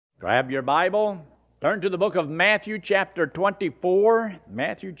Grab your Bible, turn to the book of Matthew chapter 24.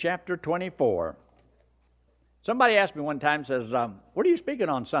 Matthew chapter 24. Somebody asked me one time, says, what are you speaking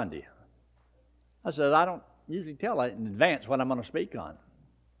on Sunday? I said, I don't usually tell in advance what I'm going to speak on.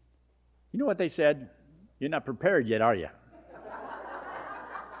 You know what they said? You're not prepared yet, are you?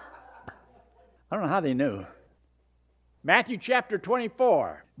 I don't know how they knew. Matthew chapter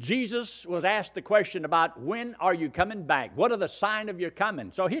 24. Jesus was asked the question about when are you coming back? What are the signs of your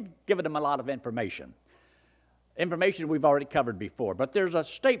coming? So he'd given them a lot of information. Information we've already covered before. But there's a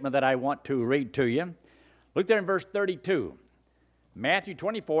statement that I want to read to you. Look there in verse 32. Matthew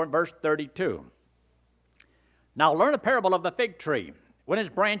 24 and verse 32. Now learn a parable of the fig tree. When its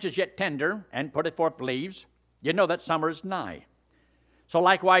branch is yet tender and putteth forth leaves, you know that summer is nigh. So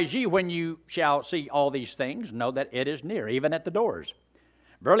likewise ye, when you shall see all these things, know that it is near, even at the doors.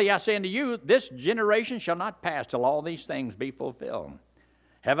 Verily I say unto you, this generation shall not pass till all these things be fulfilled.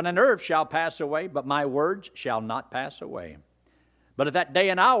 Heaven and earth shall pass away, but my words shall not pass away. But at that day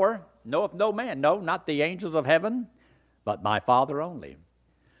and hour knoweth no man, no, not the angels of heaven, but my Father only.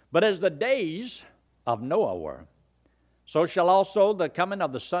 But as the days of Noah were, so shall also the coming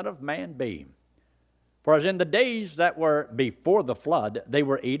of the Son of Man be. For as in the days that were before the flood, they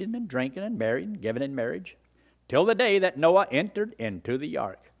were eating and drinking and married and given in marriage, till the day that Noah entered into the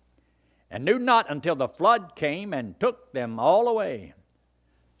ark, and knew not until the flood came and took them all away.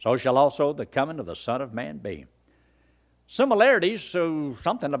 So shall also the coming of the Son of Man be. Similarities to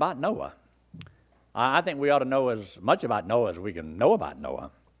something about Noah. I think we ought to know as much about Noah as we can know about Noah.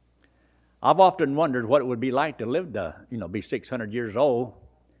 I've often wondered what it would be like to live to, be 600 years old,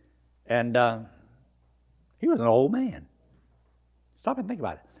 and he was an old man. Stop and think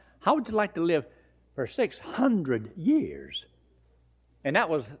about it. How would you like to live for 600 years? And that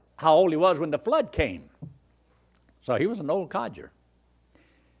was how old he was when the flood came. So he was an old codger.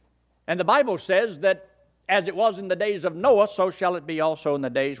 And the Bible says that as it was in the days of Noah, so shall it be also in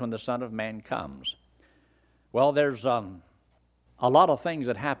the days when the Son of Man comes. Well, there's a lot of things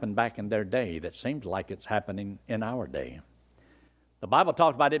that happened back in their day that seems like it's happening in our day. The Bible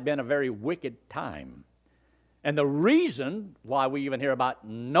talks about it being a very wicked time. And the reason why we even hear about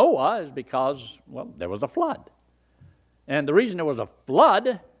Noah is because, there was a flood. And the reason there was a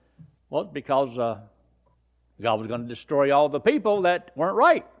flood was because God was going to destroy all the people that weren't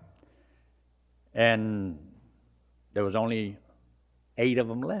right. And there was only 8 of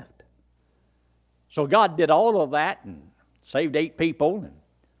them left. So God did all of that and saved 8 people and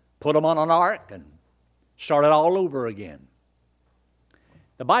put them on an ark and started all over again.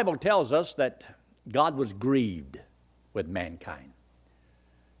 The Bible tells us that God was grieved with mankind.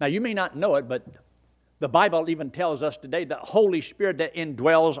 Now, you may not know it, but the Bible even tells us today that the Holy Spirit that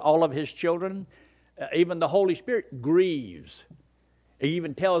indwells all of His children, even the Holy Spirit grieves. He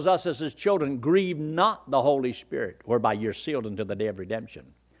even tells us as His children, grieve not the Holy Spirit, whereby you're sealed until the day of redemption.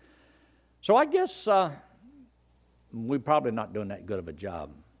 So I guess we're probably not doing that good of a job.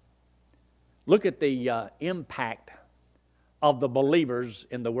 Look at the impact of the believers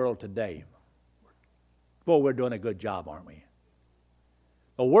in the world today. Boy, we're doing a good job, aren't we?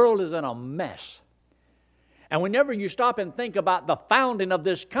 The world is in a mess. And whenever you stop and think about the founding of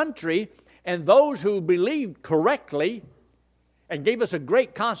this country and those who believed correctly and gave us a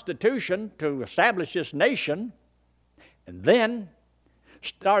great constitution to establish this nation, and then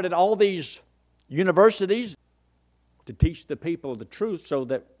started all these universities to teach the people the truth so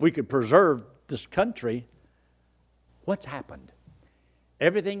that we could preserve this country, what's happened?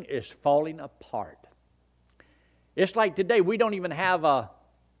 Everything is falling apart. It's like today we don't even have a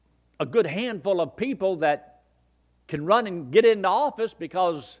good handful of people that can run and get into office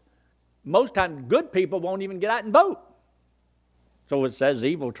because most times good people won't even get out and vote. So it says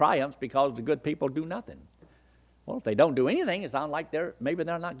evil triumphs because the good people do nothing. Well, if they don't do anything, it sounds like maybe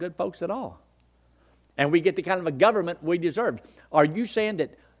they're not good folks at all. And we get the kind of a government we deserve. Are you saying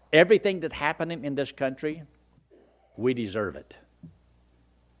that everything that's happening in this country, we deserve it?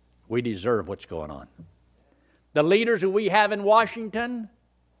 We deserve what's going on. The leaders who we have in Washington,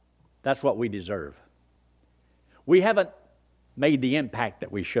 that's what we deserve. We haven't made the impact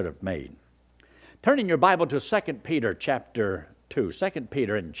that we should have made. Turn in your Bible to 2 Peter chapter 2. 2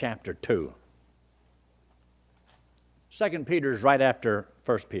 Peter in chapter 2. 2 Peter is right after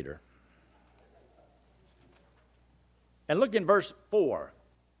 1 Peter. And look in verse 4.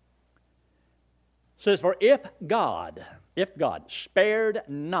 It says, for if God spared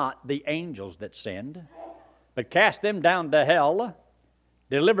not the angels that sinned, but cast them down to hell,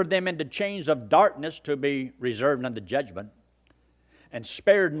 delivered them into chains of darkness to be reserved unto judgment, and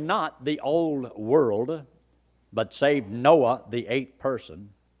spared not the old world, but saved Noah, the 8th person,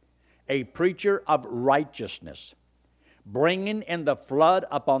 a preacher of righteousness, bringing in the flood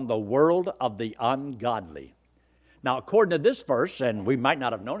upon the world of the ungodly. Now, according to this verse, and we might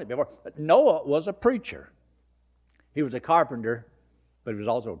not have known it before, but Noah was a preacher. He was a carpenter, but he was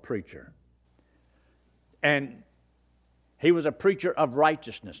also a preacher. And he was a preacher of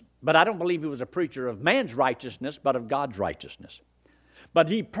righteousness. But I don't believe he was a preacher of man's righteousness, but of God's righteousness. But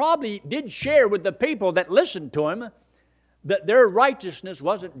he probably did share with the people that listened to him that their righteousness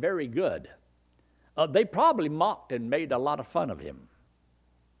wasn't very good. They probably mocked and made a lot of fun of him.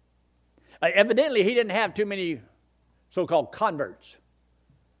 Evidently, he didn't have too many so-called converts.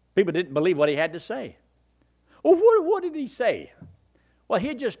 People didn't believe what he had to say. Well, what did he say? Well,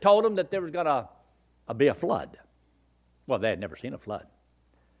 he just told them that there was going to be a flood. Well, they had never seen a flood.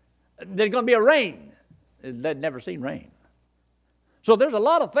 There's going to be a rain. They'd never seen rain. So there's a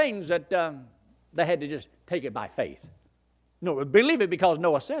lot of things that they had to just take it by faith. No, believe it because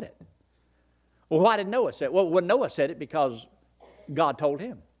Noah said it. Well, why did Noah say it? Well, when Noah said it, because God told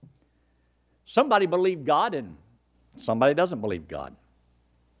him. Somebody believed God and somebody doesn't believe God.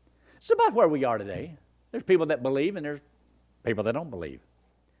 It's about where we are today. There's people that believe and there's people that don't believe.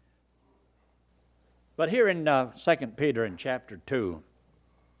 But here in 2 Peter in chapter 2,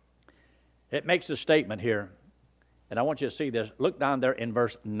 it makes a statement here, and I want you to see this. Look down there in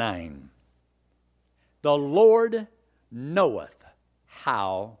verse 9. The Lord knoweth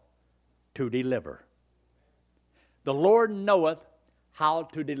how to deliver. The Lord knoweth how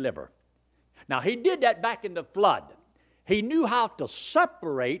to deliver. Now, he did that back in the flood. He knew how to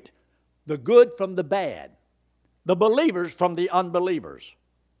separate the good from the bad, the believers from the unbelievers.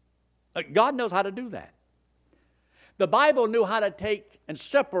 God knows how to do that. The Bible knew how to take and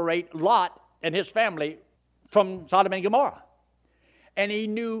separate Lot and his family from Sodom and Gomorrah. And he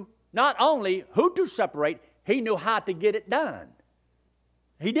knew not only who to separate, he knew how to get it done.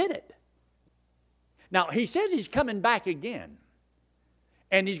 He did it. Now, he says he's coming back again.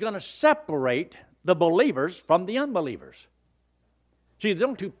 And he's going to separate the believers from the unbelievers. See, there's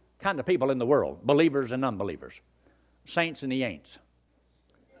only two kind of people in the world, believers and unbelievers. Saints and the ain'ts.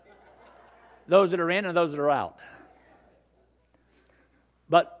 Those that are in and those that are out.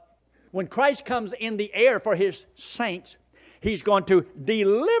 But when Christ comes in the air for his saints, he's going to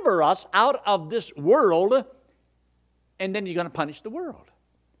deliver us out of this world, and then he's going to punish the world.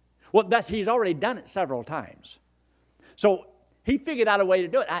 Well, he's already done it several times. So he figured out a way to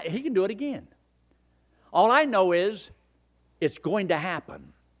do it. He can do it again. All I know is it's going to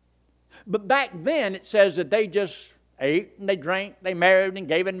happen. But back then it says that they just ate and they drank, they married and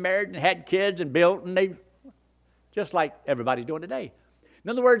gave in marriage and had kids and built, and they just like everybody's doing today. In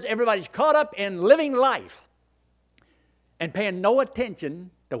other words, everybody's caught up in living life and paying no attention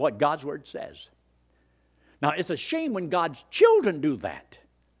to what God's Word says. Now, it's a shame when God's children do that.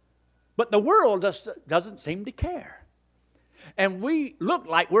 But the world just doesn't seem to care. And we look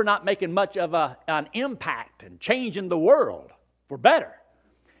like we're not making much of an impact and changing the world for better.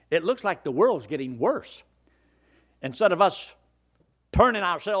 It looks like the world's getting worse. Instead of us turning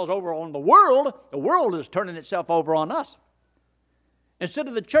ourselves over on the world is turning itself over on us. Instead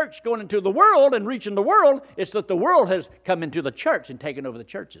of the church going into the world and reaching the world, it's that the world has come into the church and taken over the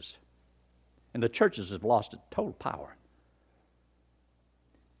churches. And the churches have lost its total power.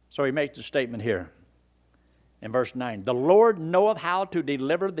 So he makes the statement here in verse 9. The Lord knoweth how to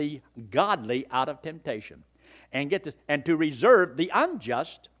deliver the godly out of temptation. And get this, and to reserve the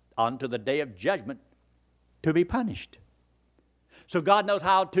unjust unto the day of judgment to be punished. So God knows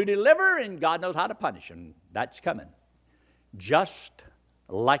how to deliver and God knows how to punish. And that's coming. Just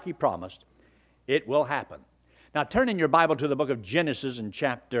like he promised, it will happen. Now turn in your Bible to the book of Genesis in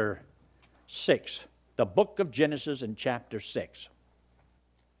chapter 6. The book of Genesis in chapter 6.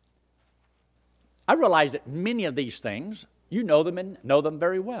 I realize that many of these things, you know them and know them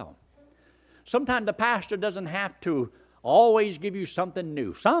very well. Sometimes the pastor doesn't have to always give you something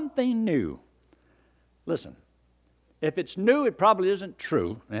new. Something new. Listen, if it's new, it probably isn't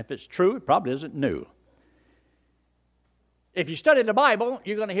true. And if it's true, it probably isn't new. If you study the Bible,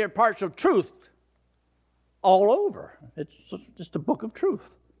 you're going to hear parts of truth all over. It's just a book of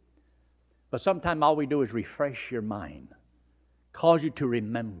truth. But sometimes all we do is refresh your mind, cause you to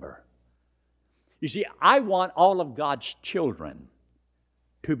remember. You see, I want all of God's children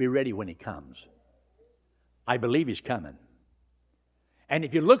to be ready when he comes. I believe he's coming. And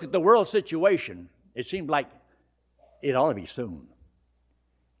if you look at the world situation, it seems like it ought to be soon,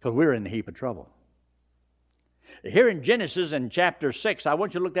 because we're in a heap of trouble. Here in Genesis in chapter 6, I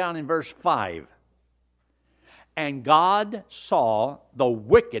want you to look down in verse 5. And God saw the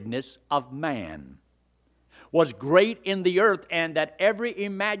wickedness of man, was great in the earth, and that every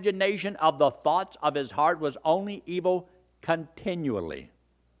imagination of the thoughts of his heart was only evil continually.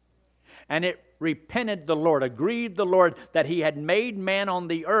 And it repented the Lord, grieved the Lord, that he had made man on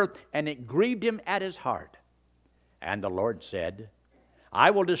the earth, and it grieved him at his heart. And the Lord said,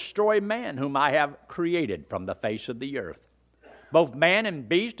 I will destroy man whom I have created from the face of the earth, both man and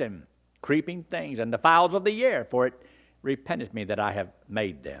beast and creeping things, and the fowls of the air, for it repenteth me that I have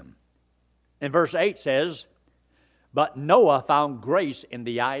made them. And verse 8 says, but Noah found grace in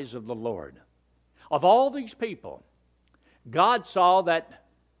the eyes of the Lord. Of all these people, God saw that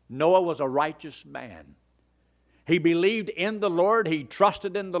Noah was a righteous man. He believed in the Lord, he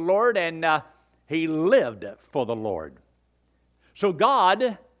trusted in the Lord, and he lived for the Lord. So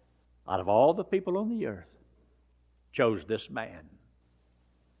God, out of all the people on the earth, chose this man.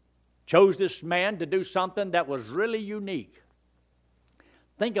 Chose this man to do something that was really unique.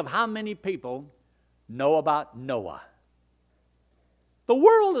 Think of how many people know about Noah. The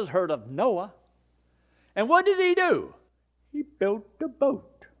world has heard of Noah. And what did he do? He built a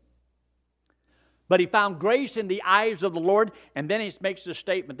boat. But he found grace in the eyes of the Lord. And then he makes the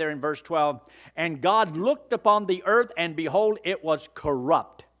statement there in verse 12. And God looked upon the earth, and behold, it was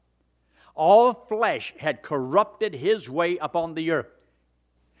corrupt. All flesh had corrupted his way upon the earth.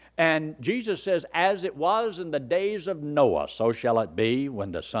 And Jesus says, as it was in the days of Noah, so shall it be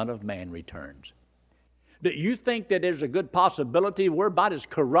when the Son of Man returns. Do you think that there's a good possibility we're about as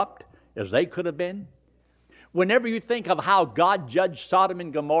corrupt as they could have been? Whenever you think of how God judged Sodom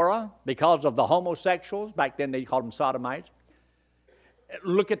and Gomorrah because of the homosexuals, back then they called them sodomites,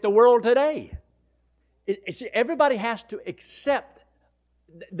 look at the world today. Everybody has to accept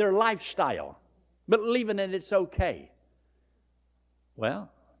their lifestyle, believing that it's okay.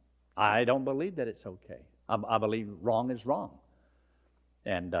 Well, I don't believe that it's okay. I believe wrong is wrong.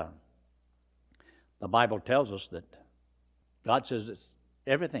 And the Bible tells us that God says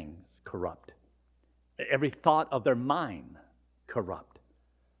everything's corrupt. Every thought of their mind corrupt.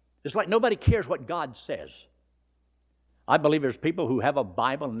 It's like nobody cares what God says. I believe there's people who have a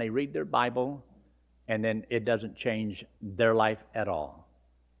Bible and they read their Bible and then it doesn't change their life at all.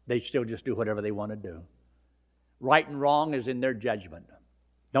 They still just do whatever they want to do. Right and wrong is in their judgment.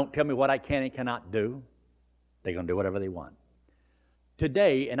 Don't tell me what I can and cannot do. They're going to do whatever they want.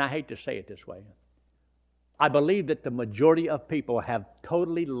 Today, and I hate to say it this way, I believe that the majority of people have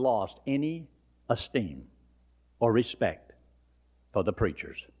totally lost any esteem or respect for the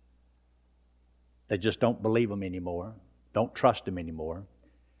preachers. They just don't believe them anymore, don't trust them anymore.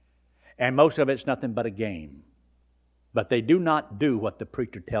 And most of it's nothing but a game. But they do not do what the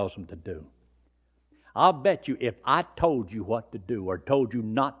preacher tells them to do. I'll bet you if I told you what to do or told you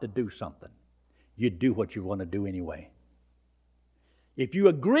not to do something, you'd do what you want to do anyway. If you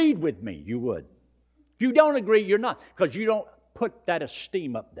agreed with me, you would. If you don't agree, you're not, because you don't put that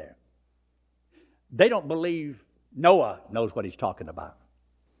esteem up there. They don't believe Noah knows what he's talking about.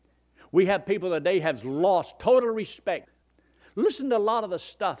 We have people today have lost total respect. Listen to a lot of the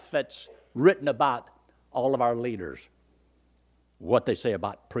stuff that's written about all of our leaders, what they say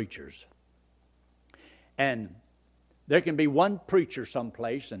about preachers. And there can be one preacher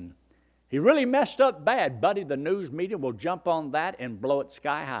someplace, and he really messed up bad. Buddy, the news media will jump on that and blow it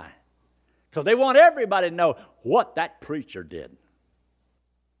sky high. Because they want everybody to know what that preacher did.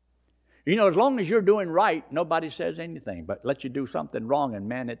 You know, as long as you're doing right, nobody says anything. But let you do something wrong, and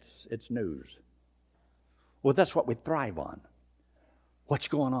man, it's news. Well, that's what we thrive on. What's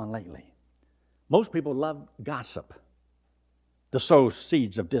going on lately? Most people love gossip, to sow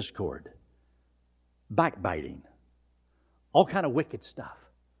seeds of discord, backbiting, all kind of wicked stuff.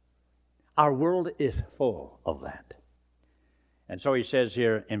 Our world is full of that. And so he says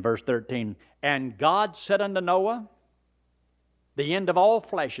here in verse 13, and God said unto Noah, the end of all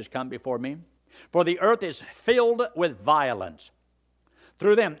flesh is come before me, for the earth is filled with violence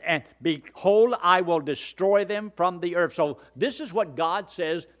through them, and behold, I will destroy them from the earth. So this is what God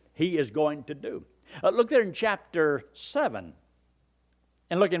says he is going to do. Look there in chapter 7,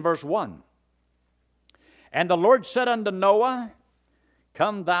 and look in verse 1. And the Lord said unto Noah,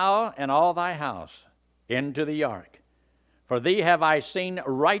 come thou and all thy house into the ark, for thee have I seen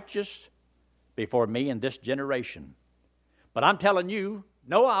righteous before me in this generation. But I'm telling you,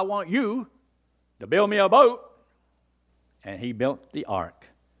 Noah, I want you to build me a boat. And he built the ark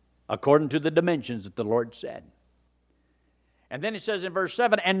according to the dimensions that the Lord said. And then it says in verse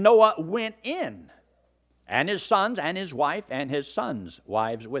 7, and Noah went in, and his sons and his wife and his sons'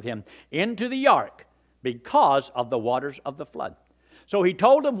 wives with him, into the ark because of the waters of the flood. So he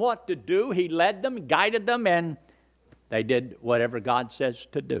told them what to do. He led them, guided them, and they did whatever God says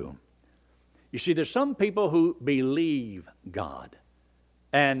to do. You see, there's some people who believe God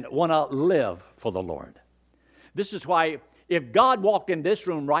and want to live for the Lord. This is why if God walked in this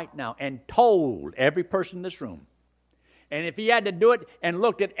room right now and told every person in this room, and if he had to do it and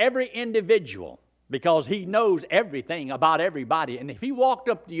looked at every individual, because he knows everything about everybody, and if he walked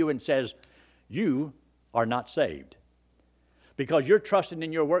up to you and says, you are not saved because you're trusting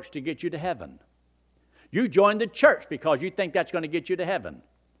in your works to get you to heaven. You joined the church because you think that's going to get you to heaven,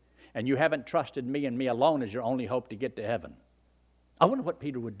 and you haven't trusted me and me alone as your only hope to get to heaven. I wonder what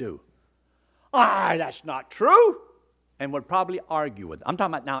Peter would do. That's not true. And would probably argue with them. I'm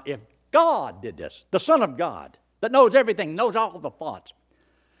talking about now, if God did this, the Son of God, that knows everything, knows all the thoughts.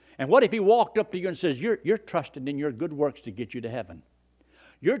 And what if he walked up to you and says, you're trusting in your good works to get you to heaven.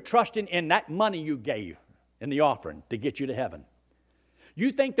 You're trusting in that money you gave in the offering to get you to heaven.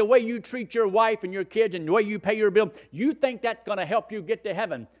 You think the way you treat your wife and your kids and the way you pay your bill, you think that's going to help you get to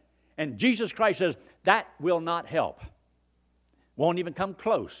heaven. And Jesus Christ says, that will not help. Won't even come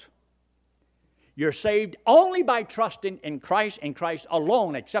close. You're saved only by trusting in Christ and Christ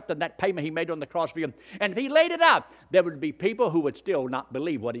alone, accepting that payment he made on the cross for you. And if he laid it out, there would be people who would still not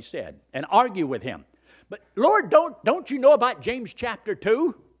believe what he said and argue with him. But Lord, don't you know about James chapter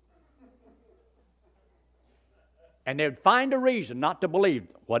 2? And they'd find a reason not to believe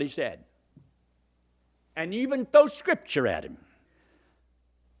what he said. And even throw scripture at him.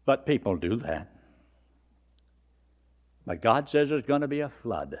 But people do that. But God says there's going to be a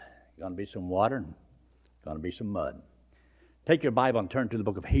flood. There's going to be some water and going to be some mud. Take your Bible and turn to the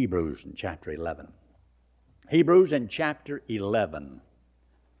book of Hebrews in chapter 11. Hebrews in chapter 11.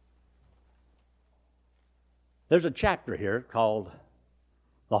 There's a chapter here called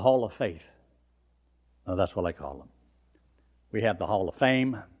the Hall of Faith. Oh, that's what I call them. We have the Hall of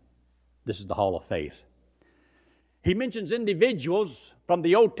Fame. This is the Hall of Faith. He mentions individuals from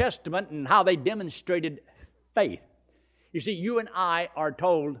the Old Testament and how they demonstrated faith. You see, you and I are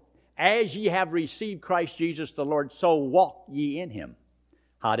told, as ye have received Christ Jesus the Lord, so walk ye in him.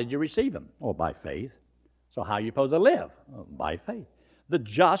 How did you receive him? Oh, by faith. So how are you supposed to live? Oh, by faith. The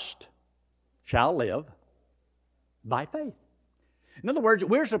just shall live by faith. In other words,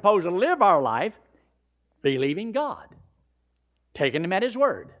 we're supposed to live our life believing God, taking him at his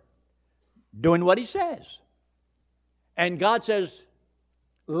word, doing what he says. And God says,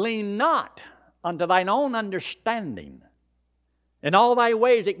 lean not unto thine own understanding. In all thy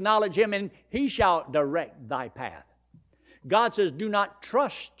ways acknowledge him, and he shall direct thy path. God says, do not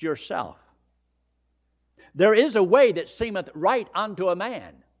trust yourself. There is a way that seemeth right unto a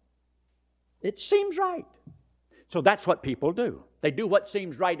man. It seems right. So that's what people do. They do what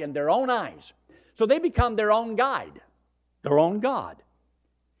seems right in their own eyes. So they become their own guide, their own God.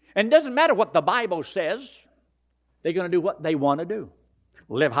 And it doesn't matter what the Bible says. They're going to do what they want to do.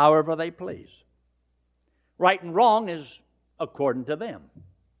 Live however they please. Right and wrong is according to them.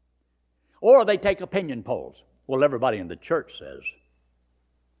 Or they take opinion polls. Well, everybody in the church says.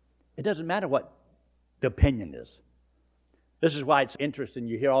 It doesn't matter what the opinion is. This is why it's interesting.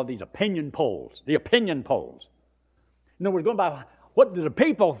 You hear all these opinion polls. The opinion polls. No, we're going by what do the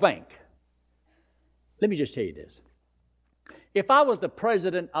people think. Let me just tell you this. If I was the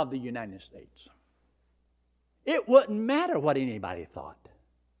President of the United States, it wouldn't matter what anybody thought.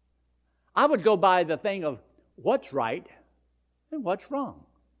 I would go by the thing of what's right and what's wrong.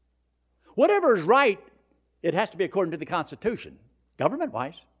 Whatever is right, it has to be according to the Constitution,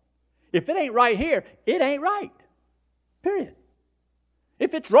 government-wise. If it ain't right here, it ain't right. Period.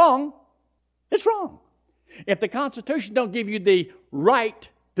 If it's wrong, it's wrong. If the Constitution don't give you the right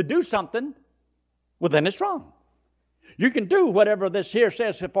to do something, well, then it's wrong. You can do whatever this here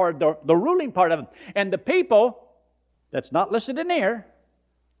says for the ruling part of it. And the people that's not listed in there,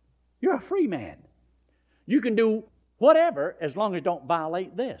 you're a free man. You can do whatever as long as you don't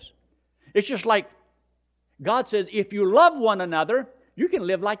violate this. It's just like God says, if you love one another, you can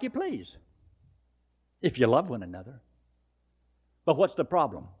live like you please. If you love one another. But what's the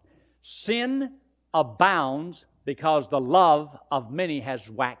problem? Sin abounds because the love of many has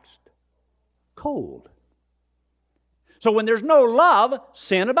waxed cold. So when there's no love,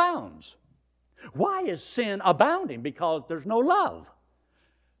 sin abounds. Why is sin abounding? Because there's no love.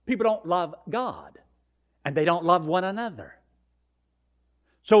 People don't love God, and they don't love one another.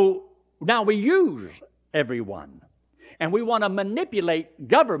 So now we use everyone, and we want to manipulate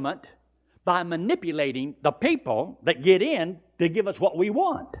government by manipulating the people that get in to give us what we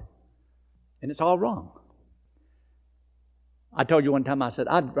want. And it's all wrong. I told you one time, I said,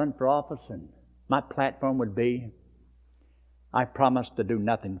 I'd run for office, and my platform would be, I promise to do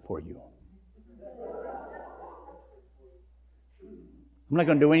nothing for you. I'm not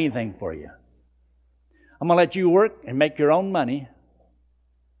going to do anything for you. I'm going to let you work and make your own money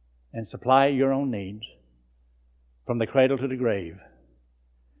and supply your own needs from the cradle to the grave.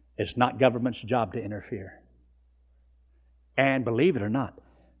 It's not government's job to interfere. And believe it or not,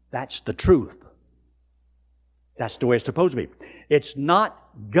 that's the truth. That's the way it's supposed to be. It's not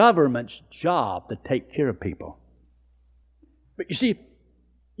government's job to take care of people. But you see,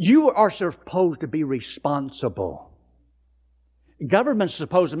 you are supposed to be responsible. Government's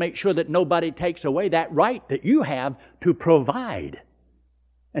supposed to make sure that nobody takes away that right that you have to provide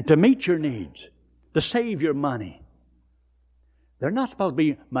and to meet your needs, to save your money. They're not supposed to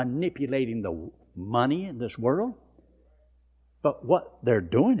be manipulating the money in this world. But what they're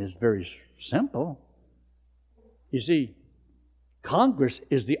doing is very simple. You see, Congress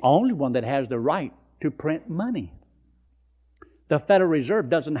is the only one that has the right to print money. The Federal Reserve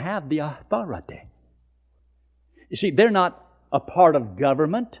doesn't have the authority. You see, they're not a part of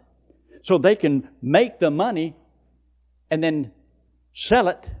government, so they can make the money and then sell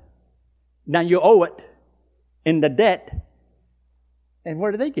it. Now you owe it in the debt. And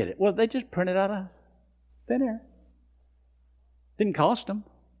where do they get it? Well, they just print it out of thin air. Didn't cost them.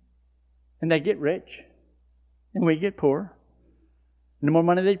 And they get rich. And we get poor. And the more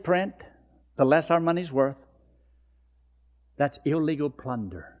money they print, the less our money's worth. That's illegal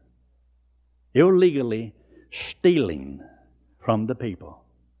plunder. Illegally stealing from the people.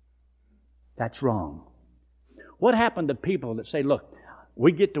 That's wrong. What happened to people that say, look,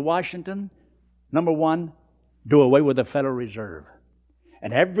 we get to Washington, number one, do away with the Federal Reserve.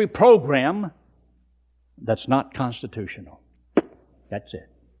 And every program that's not constitutional. That's it.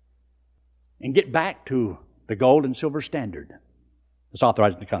 And get back to the gold and silver standard that's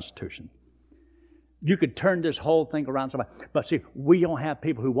authorized in the Constitution. You could turn this whole thing around. But see, we don't have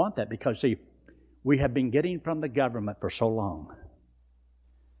people who want that because, see, we have been getting from the government for so long.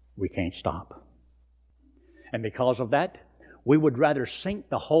 We can't stop. And because of that, we would rather sink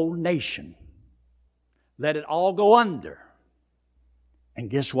the whole nation. Let it all go under. And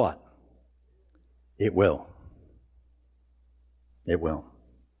guess what? It will. It will.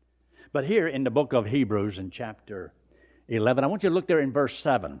 But here in the book of Hebrews in chapter 11, I want you to look there in verse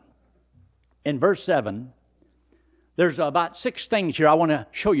 7. In verse 7, there's about 6 things here I want to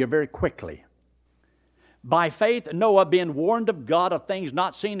show you very quickly. By faith, Noah, being warned of God of things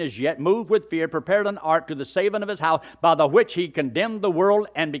not seen as yet, moved with fear, prepared an ark to the saving of his house, by the which he condemned the world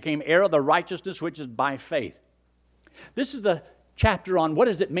and became heir of the righteousness which is by faith. This is the chapter on what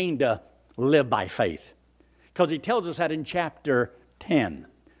does it mean to live by faith. Because he tells us that in chapter 10,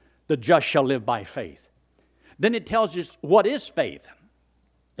 the just shall live by faith. Then it tells us what is faith.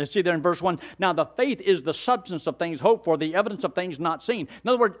 Let's see there in verse 1. Now the faith is the substance of things hoped for, the evidence of things not seen. In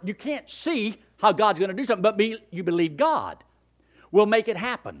other words, you can't see how God's going to do something, but you believe God will make it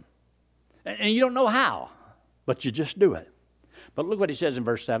happen. And you don't know how, but you just do it. But look what he says in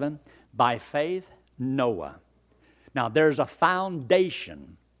verse 7. By faith, Noah. Now there's a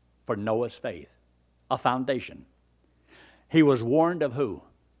foundation for Noah's faith. A foundation. He was warned of who?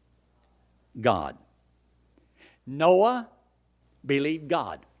 God. Noah believed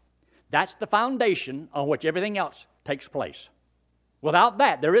God. That's the foundation on which everything else takes place. Without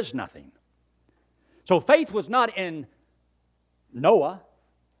that, there is nothing. So faith was not in Noah.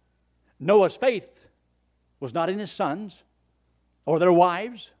 Noah's faith was not in his sons or their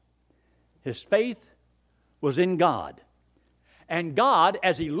wives. His faith was in God. And God,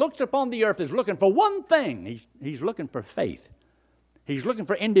 as he looks upon the earth, is looking for one thing. He's looking for faith. He's looking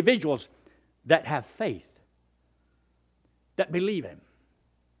for individuals that have faith, that believe him,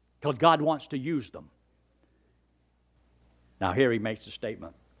 because God wants to use them. Now here he makes a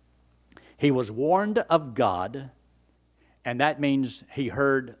statement. He was warned of God, and that means he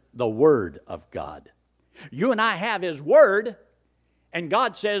heard the word of God. You and I have his word, and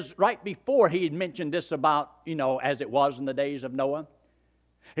God says right before he had mentioned this about, as it was in the days of Noah,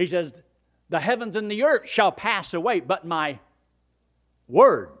 he says, the heavens and the earth shall pass away, but my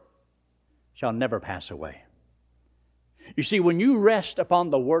word shall never pass away. You see, when you rest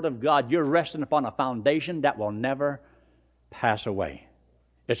upon the word of God, you're resting upon a foundation that will never pass away.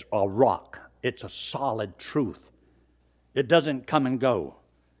 It's a rock. It's a solid truth. It doesn't come and go.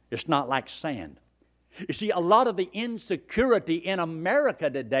 It's not like sand. You see, a lot of the insecurity in America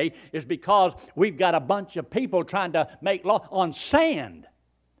today is because we've got a bunch of people trying to make law on sand.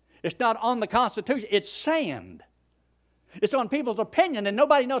 It's not on the Constitution. It's sand. It's on people's opinion, and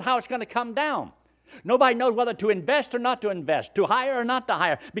nobody knows how it's going to come down. Nobody knows whether to invest or not to invest, to hire or not to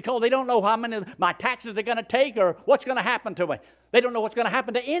hire, because they don't know how many of my taxes are going to take or what's going to happen to me. They don't know what's going to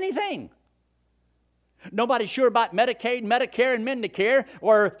happen to anything. Nobody's sure about Medicaid, Medicare, and Medicare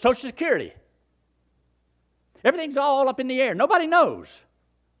or Social Security. Everything's all up in the air. Nobody knows.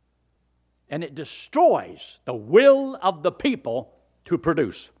 And it destroys the will of the people to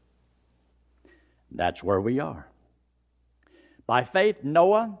produce. That's where we are. By faith,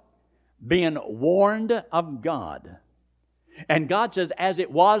 Noah, being warned of God. And God says, as it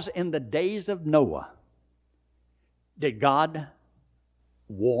was in the days of Noah. Did God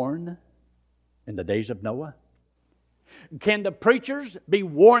warn in the days of Noah? Can the preachers be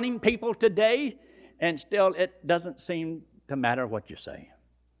warning people today, and still it doesn't seem to matter what you say,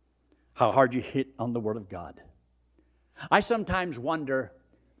 how hard you hit on the Word of God? I sometimes wonder,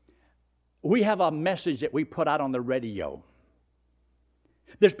 we have a message that we put out on the radio.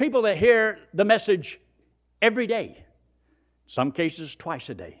 There's people that hear the message every day, some cases twice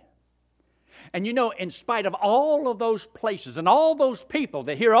a day. And you know, in spite of all of those places and all those people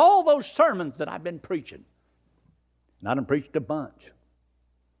that hear all those sermons that I've been preaching, and I done preached a bunch.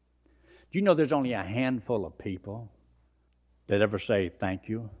 Do you know there's only a handful of people that ever say thank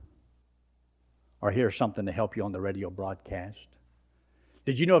you or hear something to help you on the radio broadcast?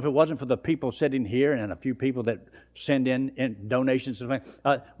 Did you know if it wasn't for the people sitting here and a few people that send in donations,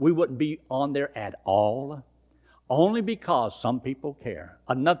 we wouldn't be on there at all? Only because some people care.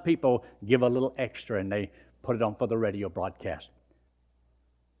 Enough people give a little extra and they put it on for the radio broadcast.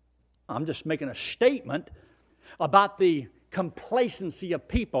 I'm just making a statement about the complacency of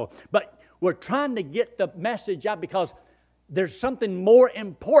people. But we're trying to get the message out because there's something more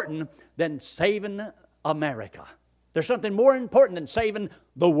important than saving America. There's something more important than saving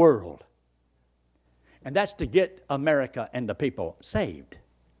the world. And that's to get America and the people saved.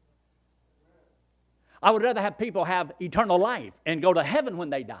 I would rather have people have eternal life and go to heaven when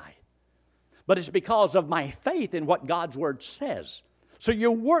they die. But it's because of my faith in what God's Word says. So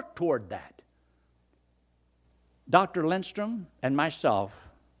you work toward that. Dr. Lindstrom and myself,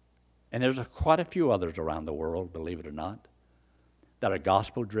 and there's quite a few others around the world, believe it or not, that are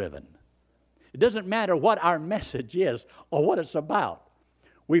gospel-driven. It doesn't matter what our message is or what it's about.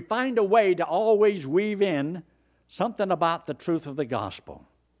 We find a way to always weave in something about the truth of the gospel.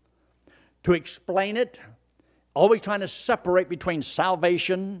 To explain it, always trying to separate between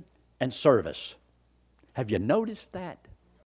salvation and service. Have you noticed that?